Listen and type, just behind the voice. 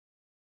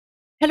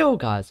Hello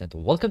guys and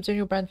welcome to a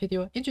new brand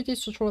video. In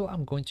today's tutorial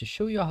I'm going to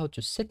show you how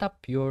to set up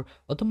your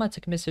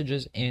automatic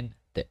messages in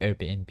the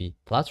Airbnb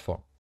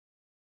platform.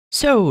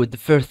 So the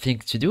first thing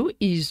to do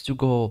is to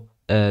go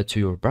to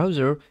your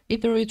browser,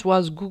 either it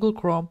was Google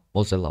Chrome,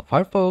 Mozilla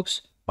Firefox,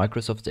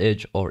 Microsoft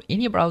Edge or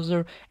any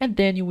browser, and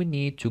then you will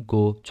need to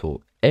go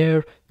to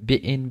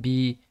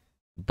airbnb.com.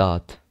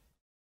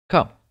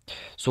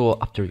 So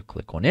after you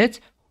click on it,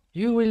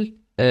 you will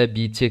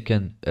be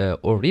taken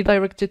or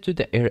redirected to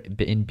the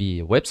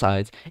Airbnb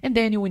website, and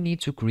then you will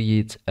need to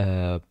create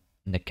an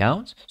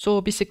account. So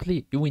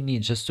basically you will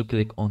need just to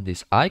click on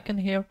this icon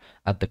here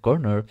at the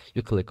corner.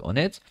 You click on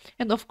it,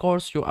 and of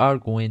course you are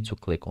going to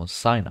click on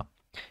sign up,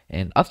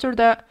 and after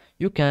that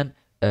you can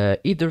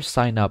either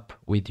sign up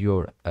with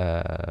your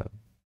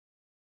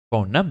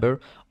phone number,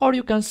 or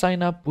you can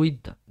sign up with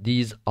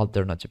these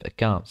alternative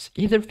accounts,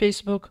 either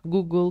Facebook,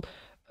 Google,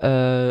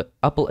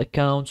 Apple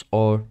accounts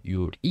or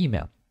your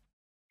email.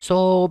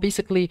 So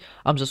basically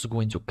I'm just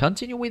going to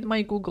continue with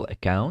my Google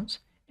account,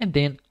 and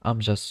then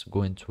I'm just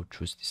going to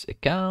choose this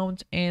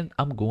account and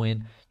I'm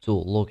going to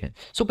log in.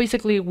 So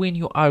basically when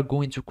you are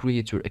going to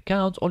create your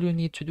account, all you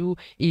need to do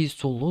is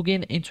to log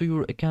in into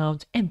your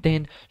account and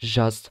then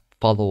just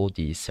follow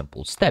these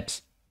simple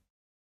steps.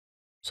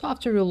 So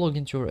after you log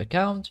into your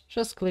account,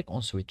 just click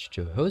on switch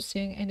to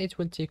hosting and it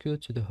will take you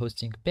to the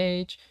hosting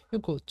page. You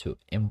go to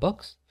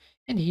inbox,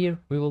 and here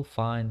we will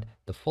find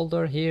the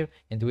folder here,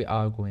 and we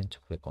are going to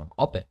click on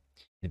open.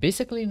 And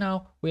basically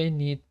now we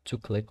need to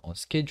click on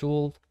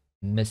scheduled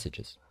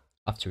messages.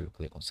 After you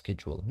click on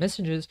scheduled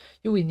messages,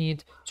 you will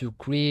need to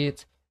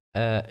create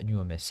a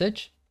new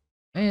message,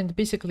 and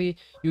basically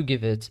you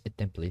give it a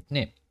template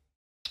name.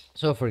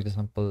 So for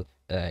example,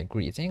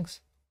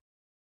 greetings.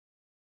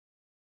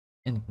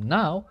 And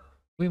now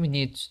we will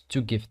need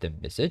to give the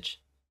message,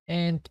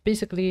 and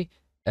basically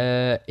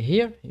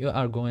here you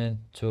are going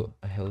to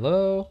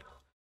hello,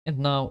 and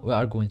now we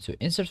are going to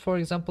insert, for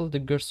example, the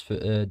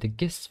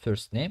guest's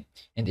first name,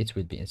 and it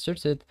will be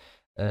inserted.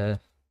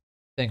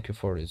 Thank you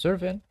for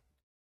reserving,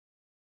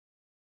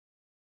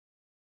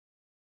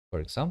 for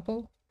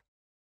example.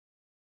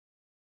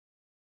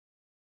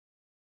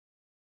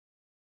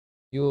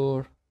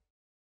 You're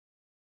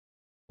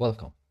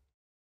welcome.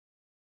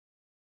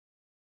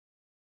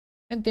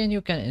 And then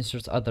you can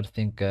insert other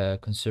thing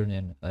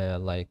concerning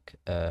like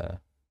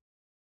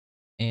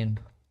in,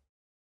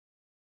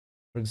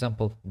 for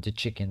example, the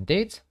check-in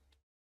date,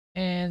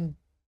 and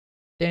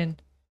then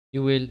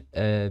you will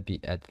be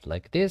added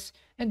like this,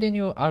 and then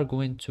you are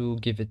going to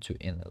give it to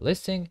in the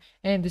listing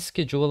and the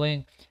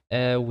scheduling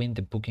when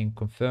the booking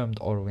confirmed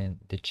or when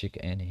the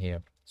check-in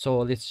here. So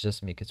let's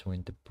just make it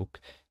when the book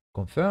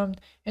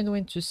confirmed, and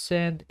when to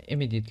send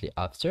immediately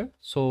after.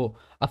 So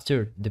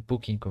after the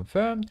booking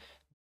confirmed,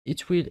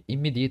 it will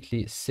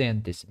immediately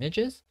send this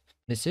message.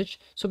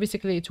 So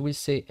basically it will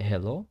say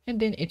hello, and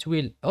then it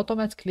will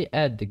automatically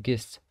add the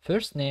guest's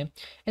first name,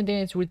 and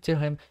then it will tell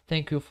him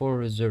thank you for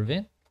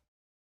reserving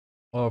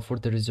or for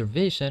the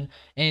reservation,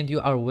 and you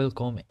are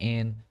welcome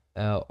in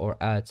or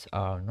at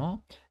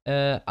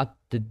at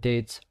the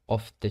date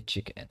of the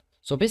check-in.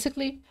 So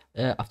basically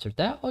after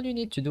that all you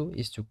need to do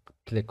is to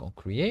click on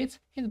create,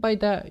 and by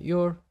that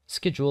your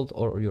scheduled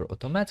or your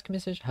automatic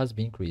message has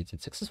been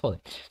created successfully.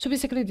 So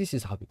basically this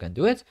is how you can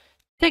do it.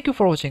 Thank you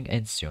for watching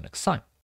and see you next time.